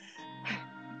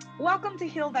Welcome to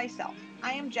Heal Thyself.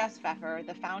 I am Jess Pfeffer,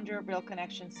 the founder of Real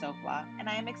Connection SOFLA, and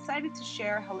I am excited to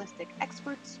share holistic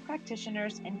experts,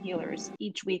 practitioners, and healers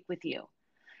each week with you.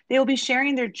 They will be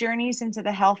sharing their journeys into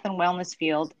the health and wellness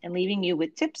field and leaving you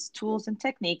with tips, tools, and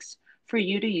techniques for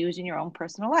you to use in your own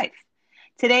personal life.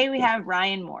 Today we have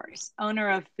Ryan Morris,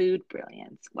 owner of Food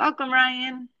Brilliance. Welcome,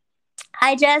 Ryan.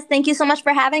 Hi, Jess. Thank you so much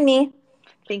for having me.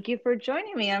 Thank you for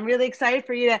joining me. I'm really excited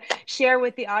for you to share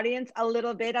with the audience a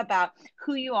little bit about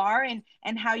who you are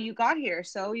and how you got here.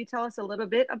 So you tell us a little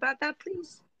bit about that,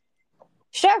 please.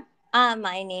 Sure.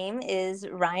 My name is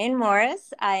Ryan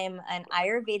Morris. I'm an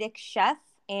Ayurvedic chef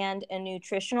and a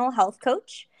nutritional health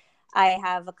coach. I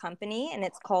have a company and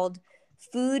it's called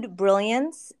Food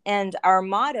Brilliance. And our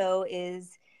motto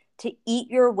is to eat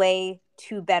your way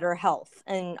to better health.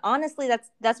 And honestly,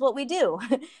 that's what we do.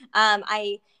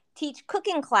 I teach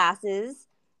cooking classes,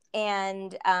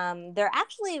 and they're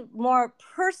actually more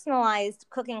personalized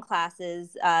cooking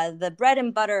classes. The bread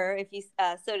and butter, if you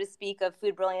so to speak, of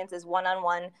Food Brilliance is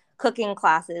one-on-one cooking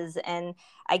classes, and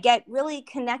I get really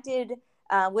connected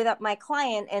with my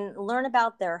client and learn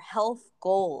about their health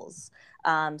goals.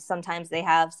 Sometimes they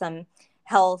have some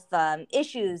health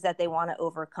issues that they want to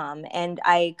overcome, and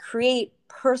I create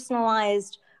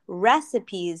personalized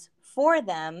recipes for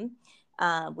them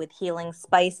with healing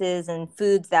spices and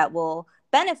foods that will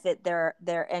benefit their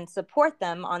and support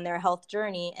them on their health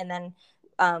journey. And then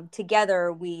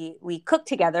together we cook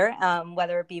together,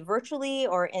 whether it be virtually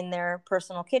or in their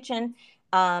personal kitchen,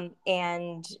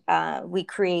 and we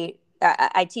create.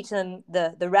 I teach them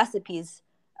the recipes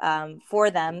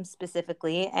for them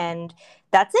specifically, and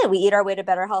that's it. We eat our way to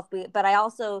better health. But I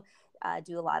also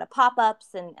do a lot of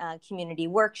pop-ups and community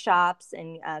workshops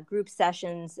and group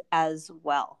sessions as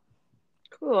well.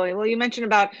 Cool. Well, you mentioned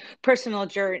about personal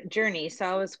journey. So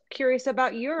I was curious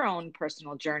about your own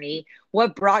personal journey.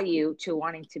 What brought you to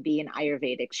wanting to be an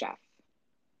Ayurvedic chef?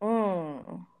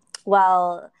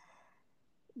 Well,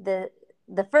 the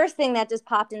the first thing that just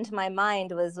popped into my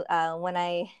mind was when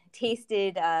I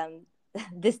tasted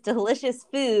this delicious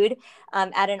food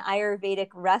at an Ayurvedic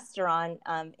restaurant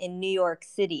in New York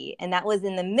City, and that was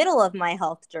in the middle of my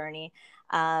health journey.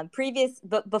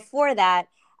 But before that,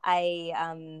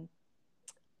 I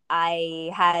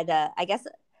had, I guess,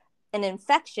 an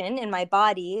infection in my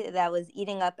body that was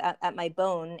eating up at my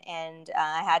bone, and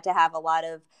I had to have a lot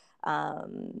of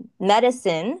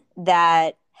medicine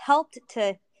that helped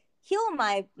to heal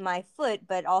my foot,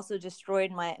 but also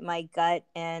destroyed my gut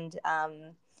and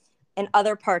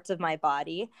other parts of my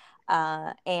body.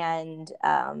 And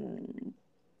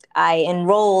I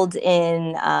enrolled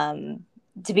in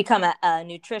to become a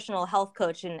nutritional health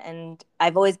coach, and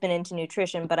I've always been into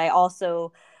nutrition, but I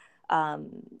also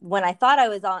when I thought I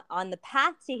was on the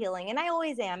path to healing, and I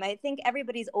always am. I think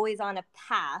everybody's always on a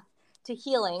path to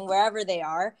healing wherever they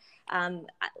are.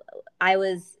 I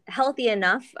was healthy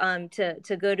enough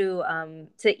to go to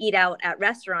eat out at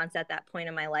restaurants at that point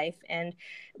in my life, and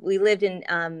we lived in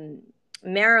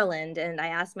Maryland, and I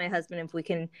asked my husband if we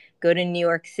can go to New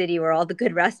York City where all the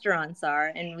good restaurants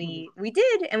are, and we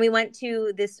did, and we went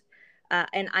to this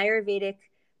an Ayurvedic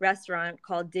restaurant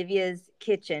called Divya's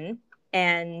Kitchen,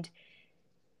 and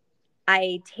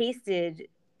I tasted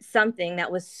something that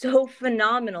was so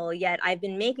phenomenal, yet I've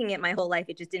been making it my whole life.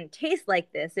 It just didn't taste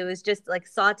like this. It was just like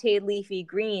sauteed leafy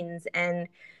greens. And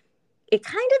it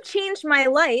kind of changed my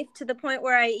life to the point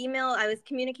where I was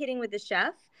communicating with the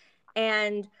chef.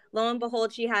 And lo and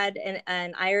behold, she had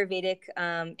an Ayurvedic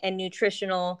and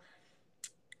nutritional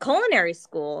culinary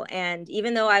school. And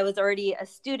even though I was already a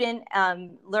student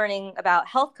learning about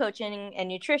health coaching and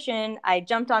nutrition, I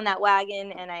jumped on that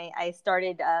wagon, and I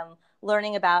started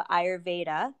learning about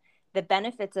Ayurveda, the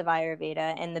benefits of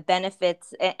Ayurveda, and the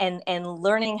benefits and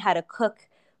learning how to cook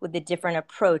with a different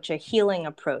approach, a healing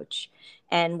approach.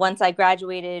 And once I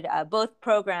graduated both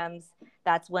programs,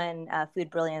 that's when Food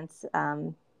Brilliance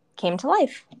came to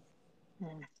life.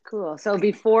 Cool. So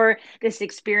before this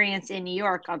experience in New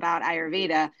York about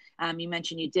Ayurveda, you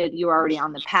mentioned you were already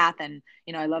on the path. And,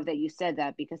 I love that you said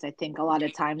that, because I think a lot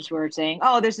of times we're saying,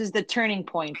 oh, this is the turning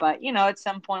point. But, at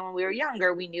some point when we were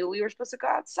younger, we knew we were supposed to go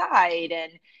outside,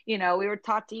 and, we were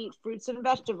taught to eat fruits and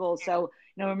vegetables. So,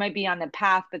 we might be on the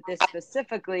path, but this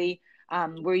specifically,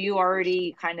 were you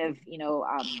already kind of,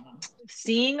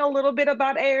 seeing a little bit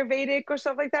about Ayurvedic or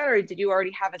stuff like that? Or did you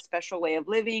already have a special way of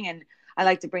living? And I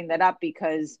like to bring that up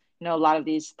because, a lot of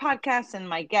these podcasts and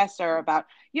my guests are about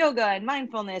yoga and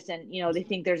mindfulness, and, they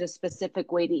think there's a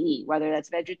specific way to eat, whether that's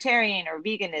vegetarian or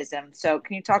veganism. So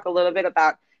can you talk a little bit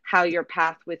about how your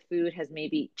path with food has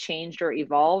maybe changed or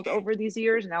evolved over these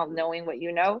years, now knowing what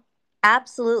you know?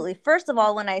 Absolutely. First of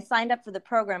all, when I signed up for the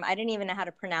program, I didn't even know how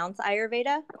to pronounce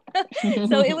Ayurveda.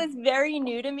 So it was very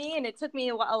new to me, and it took me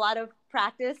a lot of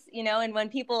practice, and when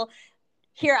people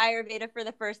hear Ayurveda for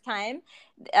the first time,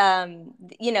 I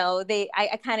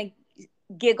kind of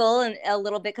giggle a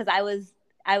little bit because I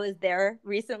was there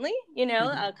recently,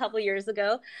 a couple years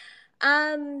ago.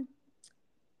 Um,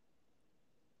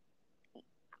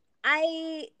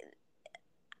 I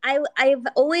I've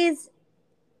always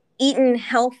eaten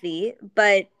healthy,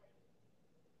 but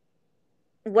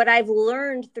what I've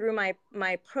learned through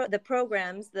the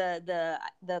programs, the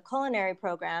culinary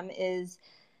program, is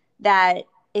that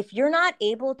if you're not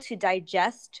able to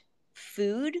digest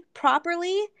food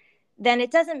properly, then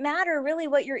it doesn't matter really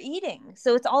what you're eating.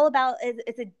 So it's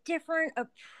a different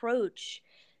approach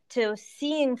to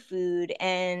seeing food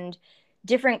and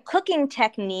different cooking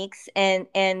techniques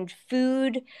and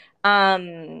food,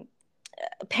 um,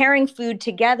 pairing food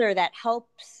together that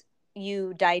helps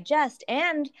you digest.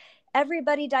 And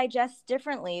everybody digests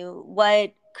differently.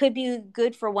 What could be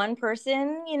good for one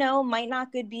person, might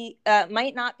not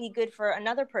be good for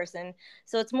another person.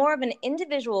 So it's more of an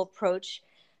individual approach.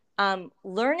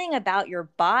 Learning about your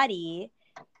body,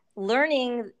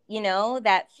 learning,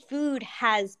 that food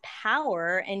has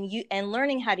power, and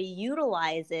learning how to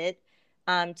utilize it,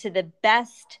 to the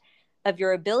best of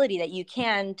your ability that you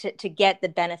can to get the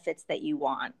benefits that you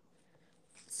want.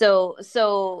 So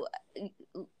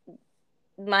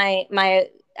my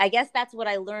I guess that's what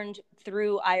I learned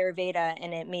through Ayurveda,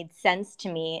 and it made sense to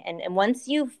me. And once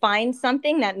you find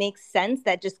something that makes sense,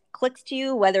 that just clicks to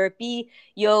you, whether it be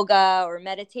yoga or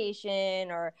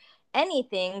meditation or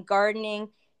anything, gardening,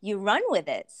 you run with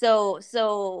it. So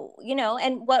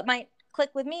and what might click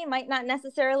with me might not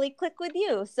necessarily click with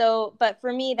you. So, but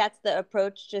for me, that's the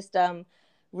approach. Just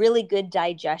really good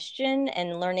digestion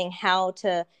and learning how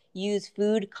to use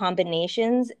food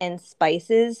combinations and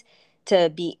spices to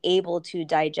be able to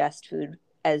digest food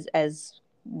as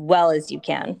well as you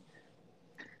can.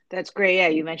 That's great. Yeah,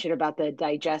 you mentioned about the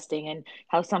digesting and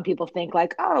how some people think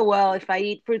like, oh, well, if I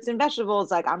eat fruits and vegetables,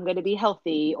 like I'm going to be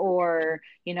healthy, or,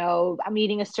 I'm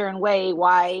eating a certain way.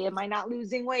 Why am I not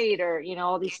losing weight? Or,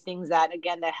 all these things that,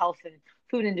 again, the health and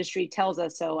food industry tells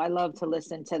us. So I love to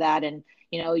listen to that. And,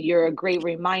 you're a great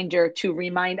reminder to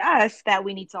remind us that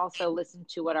we need to also listen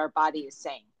to what our body is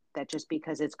saying, that just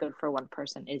because it's good for one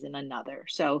person isn't another.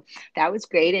 So that was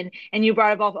great. And you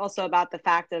brought up also about the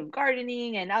fact of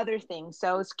gardening and other things. So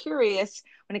I was curious,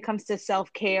 when it comes to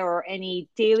self-care or any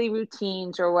daily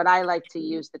routines, or what I like to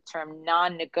use the term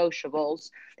non-negotiables,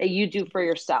 that you do for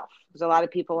yourself. Because a lot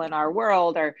of people in our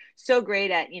world are so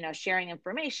great at, sharing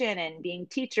information and being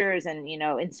teachers and,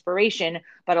 inspiration,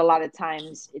 but a lot of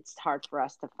times it's hard for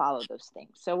us to follow those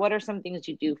things. So what are some things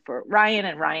you do for Ryan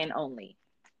and Ryan only?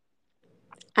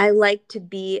 I like to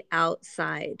be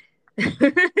outside.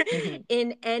 Mm-hmm.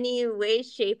 In any way,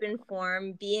 shape, and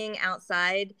form. Being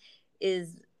outside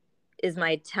is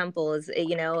my temple. Is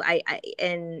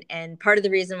and part of the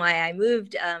reason why I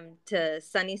moved to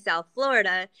sunny South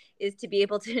Florida is to be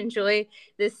able to enjoy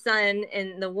the sun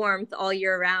and the warmth all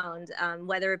year round,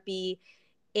 whether it be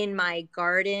in my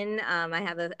garden. I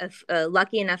have a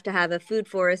lucky enough to have a food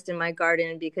forest in my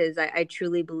garden, because I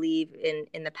truly believe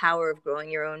in the power of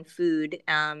growing your own food,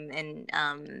 and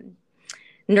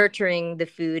nurturing the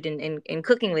food and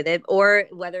cooking with it, or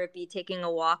whether it be taking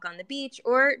a walk on the beach,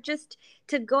 or just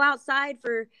to go outside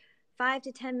for 5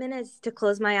 to 10 minutes to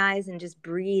close my eyes and just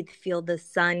breathe, feel the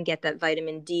sun, get that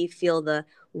vitamin D, feel the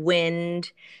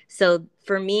wind. So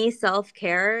for me,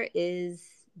 self-care is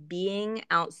being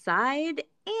outside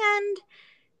and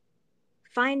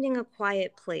finding a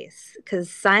quiet place, because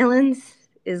silence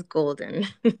is golden.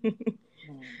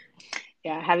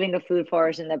 Yeah, having a food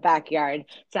forest in the backyard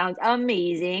sounds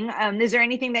amazing. Is there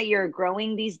anything that you're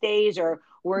growing these days or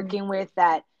working with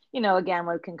that, again,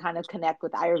 we can kind of connect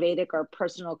with Ayurvedic or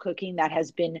personal cooking that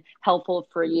has been helpful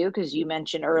for you? Because you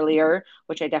mentioned earlier,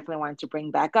 which I definitely wanted to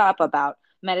bring back up, about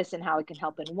medicine, how it can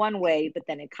help in one way, but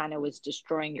then it kind of was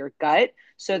destroying your gut.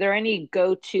 So, are there any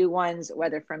go-to ones,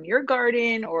 whether from your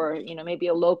garden or, maybe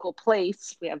a local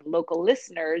place? We have local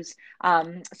listeners,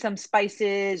 some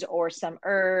spices or some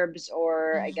herbs,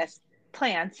 or I guess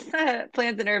plants.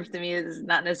 Plants and herbs to me is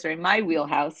not necessarily my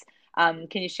wheelhouse. Can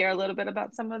you share a little bit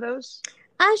about some of those?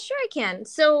 Sure, I can.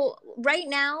 So right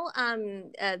now,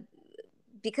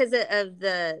 because of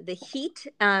the heat,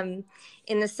 in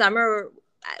the summer,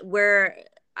 where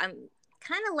I'm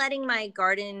kind of letting my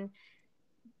garden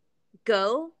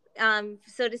go,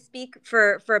 so to speak,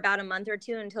 for about a month or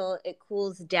two until it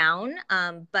cools down.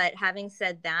 But having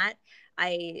said that,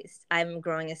 I'm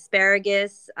growing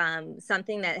asparagus,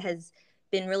 something that has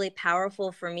been really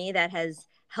powerful for me that has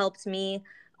helped me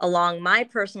along my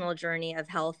personal journey of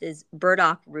health is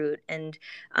burdock root. And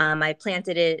I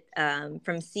planted it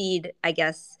from seed, I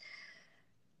guess,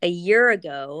 a year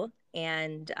ago.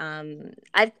 And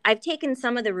I've taken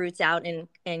some of the roots out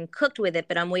and cooked with it,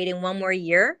 but I'm waiting one more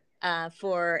year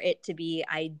for it to be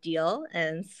ideal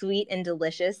and sweet and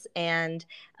delicious. And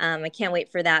I can't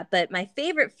wait for that. But my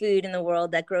favorite food in the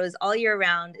world that grows all year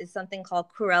round is something called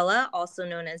chlorella, also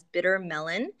known as bitter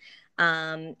melon.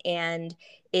 And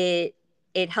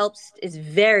it helps, it's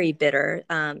very bitter.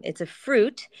 It's a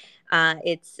fruit.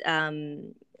 It's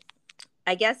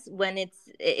I guess when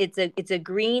it's a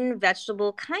green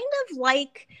vegetable, kind of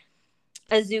like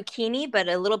a zucchini, but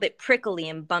a little bit prickly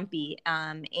and bumpy.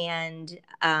 And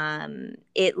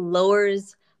it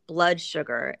lowers blood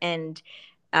sugar. And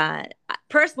uh,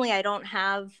 personally, I don't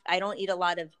eat a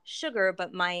lot of sugar,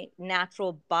 but my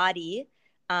natural body,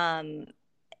 um,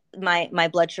 my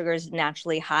blood sugar is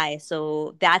naturally high,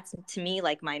 so that's to me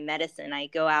like my medicine. I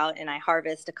go out and I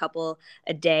harvest a couple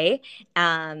a day,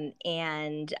 and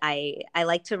I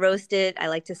like to roast it, I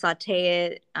like to saute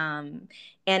it, and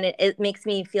it makes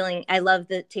me feeling, I love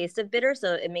the taste of bitter,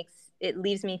 so it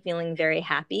leaves me feeling very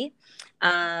happy.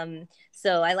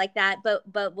 So I like that. But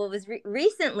what was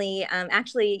recently,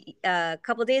 actually, a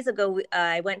couple days ago,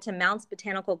 I went to Mounts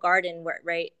Botanical Garden,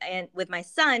 right, and with my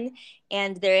son,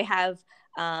 and they have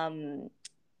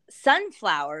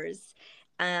sunflowers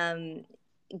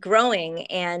growing,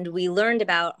 and we learned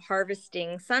about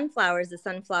harvesting sunflowers, the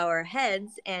sunflower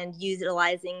heads, and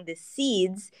utilizing the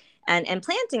seeds and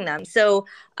planting them. So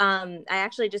I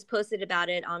actually just posted about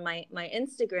it on my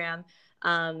Instagram.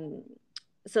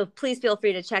 So please feel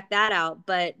free to check that out.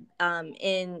 But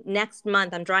in next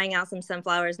month, I'm drying out some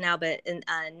sunflowers now, but in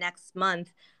next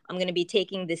month, I'm going to be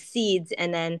taking the seeds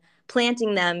and then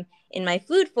planting them in my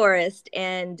food forest.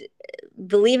 And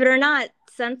believe it or not,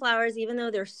 sunflowers, even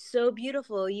though they're so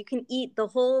beautiful, you can eat the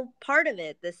whole part of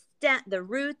it, the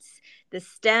roots, the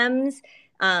stems,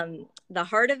 the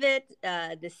heart of it,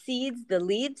 the seeds, the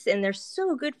leaves, and they're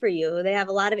so good for you. They have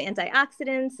a lot of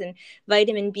antioxidants and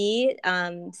vitamin B.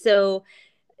 So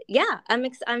yeah,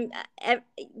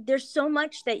 there's so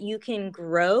much that you can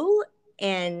grow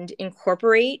and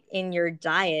incorporate in your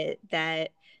diet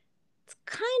that it's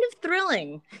kind of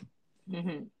thrilling.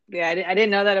 Mm-hmm. Yeah, I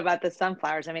didn't know that about the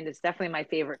sunflowers. I mean, it's definitely my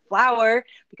favorite flower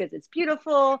because it's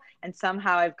beautiful. And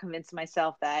somehow I've convinced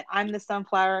myself that I'm the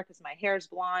sunflower because my hair is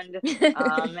blonde.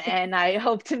 And I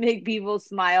hope to make people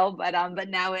smile. But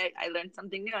now I learned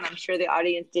something new, and I'm sure the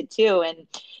audience did too. And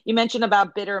you mentioned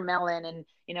about bitter melon, and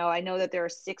I know that there are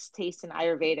 6 tastes in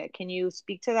Ayurveda. Can you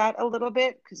speak to that a little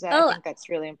bit? Because I Oh, think that's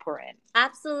really important.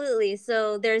 absolutely.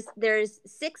 So there's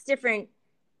 6 different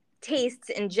tastes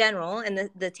in general,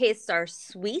 and the tastes are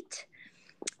sweet,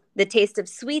 the taste of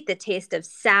sweet, the taste of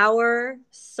sour,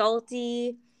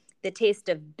 salty, the taste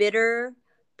of bitter,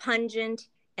 pungent,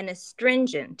 and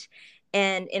astringent.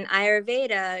 And in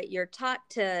Ayurveda, you're taught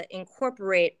to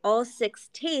incorporate all 6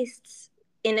 tastes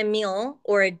in a meal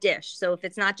or a dish. So if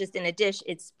it's not just in a dish,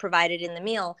 it's provided in the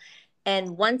meal.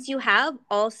 And once you have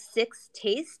all 6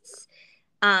 tastes,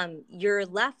 you're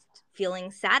left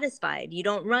feeling satisfied. You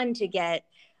don't run to get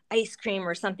ice cream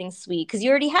or something sweet because you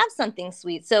already have something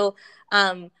sweet. So,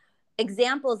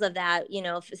 examples of that,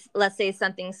 let's say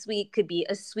something sweet could be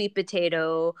a sweet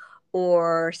potato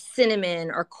or cinnamon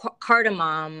or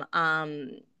cardamom.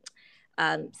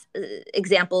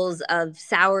 Examples of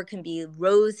sour can be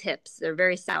rose hips, they're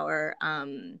very sour.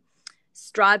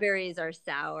 Strawberries are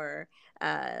sour.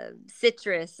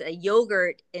 Citrus,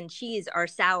 yogurt, and cheese are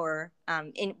sour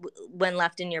when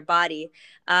left in your body.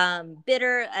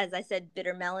 Bitter, as I said,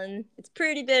 bitter melon, it's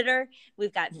pretty bitter.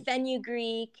 We've got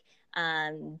fenugreek,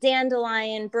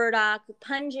 dandelion, burdock.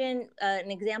 Pungent,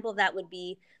 an example of that would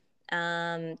be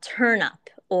turnip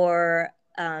or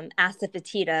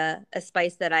asafoetida, a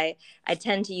spice that I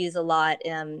tend to use a lot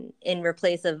in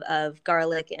replace of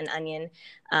garlic and onion.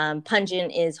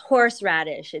 Pungent is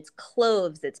horseradish, it's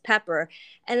cloves, it's pepper.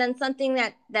 And then something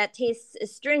that tastes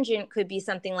astringent could be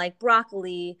something like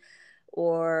broccoli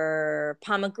or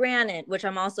pomegranate, which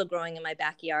I'm also growing in my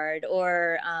backyard,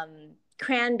 or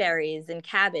cranberries and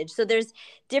cabbage. So there's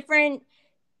different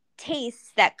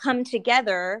tastes that come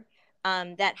together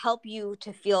that help you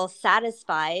to feel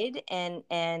satisfied, and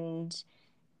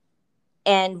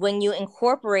when you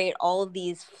incorporate all of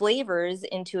these flavors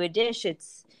into a dish,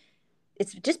 it's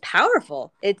just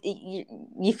powerful.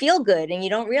 You feel good, and you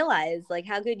don't realize like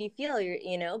how good you feel.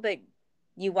 But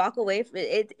you walk away from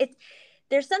it.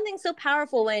 There's something so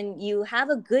powerful when you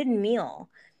have a good meal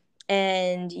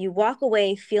and you walk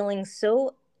away feeling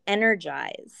so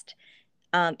energized.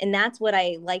 And that's what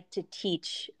I like to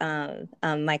teach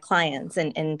my clients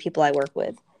and people I work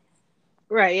with.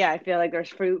 Right. Yeah. I feel like there's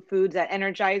foods that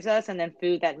energize us and then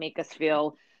food that make us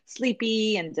feel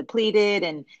sleepy and depleted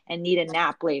and need a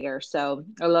nap later. So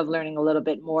I love learning a little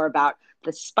bit more about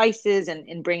the spices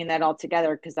and bringing that all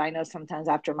together because I know sometimes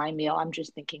after my meal, I'm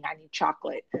just thinking I need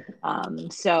chocolate.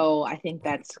 So I think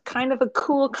that's kind of a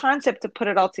cool concept to put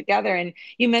it all together. And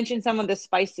you mentioned some of the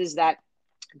spices that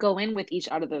go in with each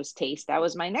out of those tastes. That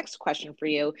was my next question for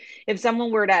you. If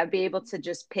someone were to be able to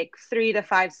just pick 3 to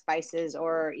 5 spices,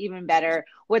 or even better,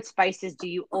 what spices do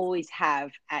you always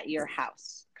have at your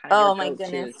house? Kind of your Oh my go-tos.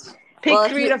 goodness. Pick Well,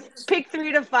 if three you to pick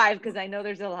 3 to 5 because I know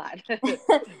there's a lot. there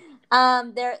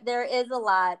is a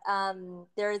lot.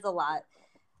 There is a lot.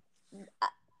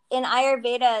 In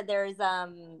Ayurveda, there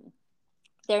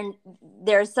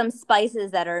there's some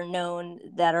spices that are known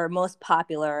that are most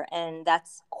popular, and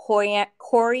that's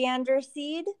coriander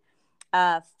seed,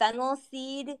 fennel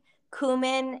seed,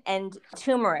 cumin, and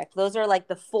turmeric. Those are like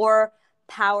the four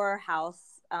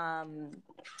powerhouse, the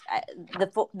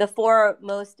four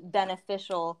most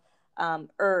beneficial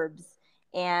herbs,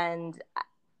 and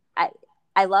I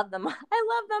I love them. I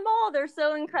love them all. They're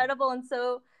so incredible and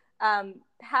so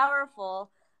powerful.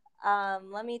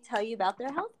 Let me tell you about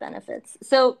their health benefits.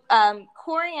 So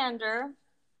coriander,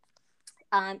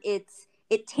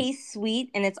 it tastes sweet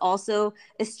and it's also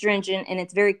astringent and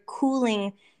it's very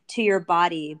cooling to your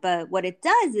body. But what it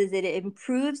does is it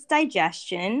improves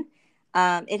digestion.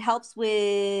 It helps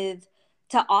with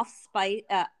to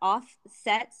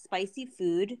offset spicy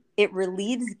food. It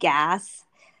relieves gas.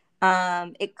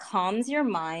 It calms your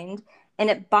mind and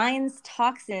it binds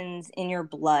toxins in your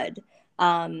blood.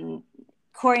 Um,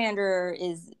 Coriander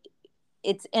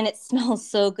it smells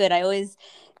so good. I always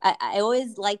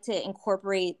like to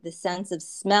incorporate the sense of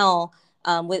smell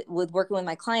with working with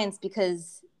my clients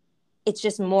because it's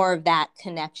just more of that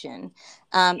connection.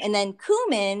 And then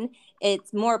cumin,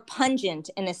 it's more pungent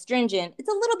and astringent. It's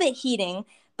a little bit heating,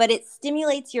 but it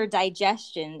stimulates your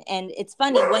digestion. And it's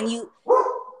funny when you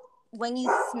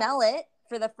smell it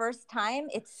for the first time,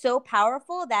 it's so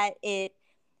powerful that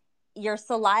your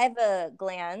saliva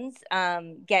glands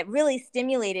get really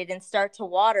stimulated and start to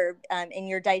water, and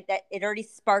that it already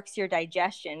sparks your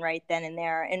digestion right then and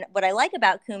there. And what I like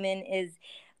about cumin is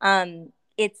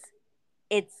it's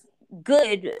it's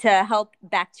good to help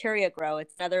bacteria grow.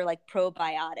 It's another like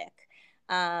probiotic.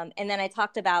 And then I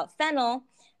talked about fennel.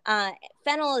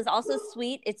 Fennel is also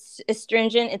sweet. It's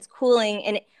astringent. It's cooling.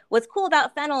 And what's cool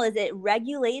about fennel is it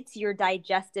regulates your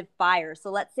digestive fire. So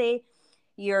let's say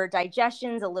your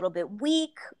digestion's a little bit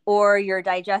weak or your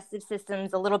digestive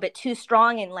system's a little bit too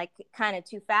strong and like kind of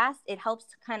too fast. It helps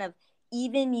to kind of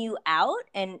even you out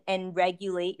and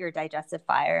regulate your digestive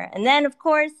fire. And then, of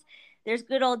course, there's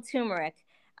good old turmeric.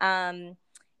 And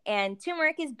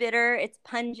turmeric is bitter, it's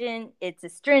pungent, it's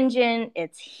astringent,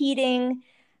 it's heating.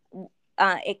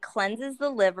 It cleanses the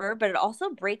liver, but it also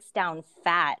breaks down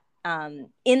fat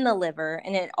in the liver,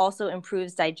 and it also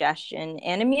improves digestion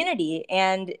and immunity.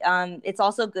 And it's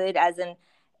also good as an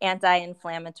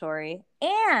anti-inflammatory,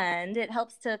 and it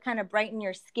helps to kind of brighten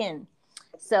your skin.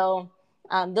 So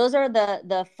those are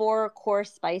the four core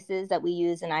spices that we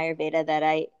use in Ayurveda that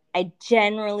I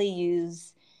generally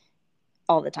use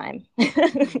all the time.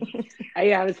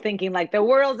 I was thinking like the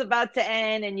world's about to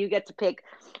end and you get to pick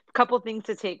a couple things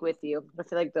to take with you. I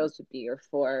feel like those would be your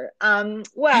four.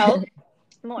 Well,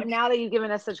 now that you've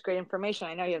given us such great information,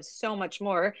 I know you have so much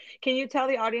more. Can you tell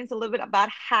the audience a little bit about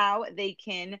how they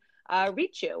can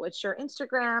reach you? What's your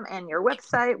Instagram and your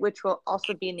website, which will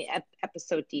also be in the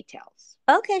episode details?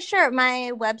 Okay, sure.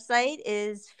 My website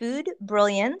is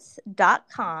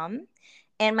foodbrilliance.com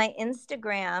and my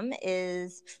Instagram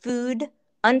is food_brilliance.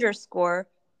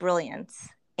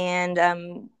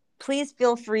 And please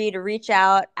feel free to reach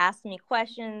out, ask me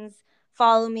questions,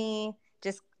 follow me,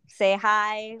 just say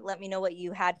hi, let me know what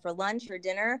you had for lunch or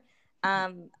dinner.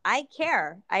 I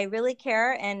care. I really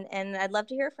care, and I'd love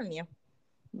to hear from you.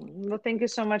 Well, thank you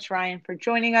so much, Ryan, for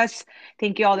joining us.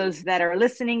 Thank you all those that are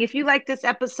listening. If you like this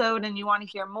episode and you want to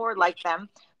hear more like them,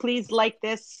 please like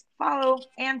this, follow,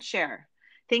 and share.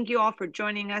 Thank you all for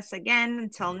joining us again.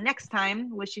 Until next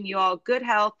time, wishing you all good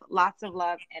health, lots of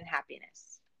love, and happiness.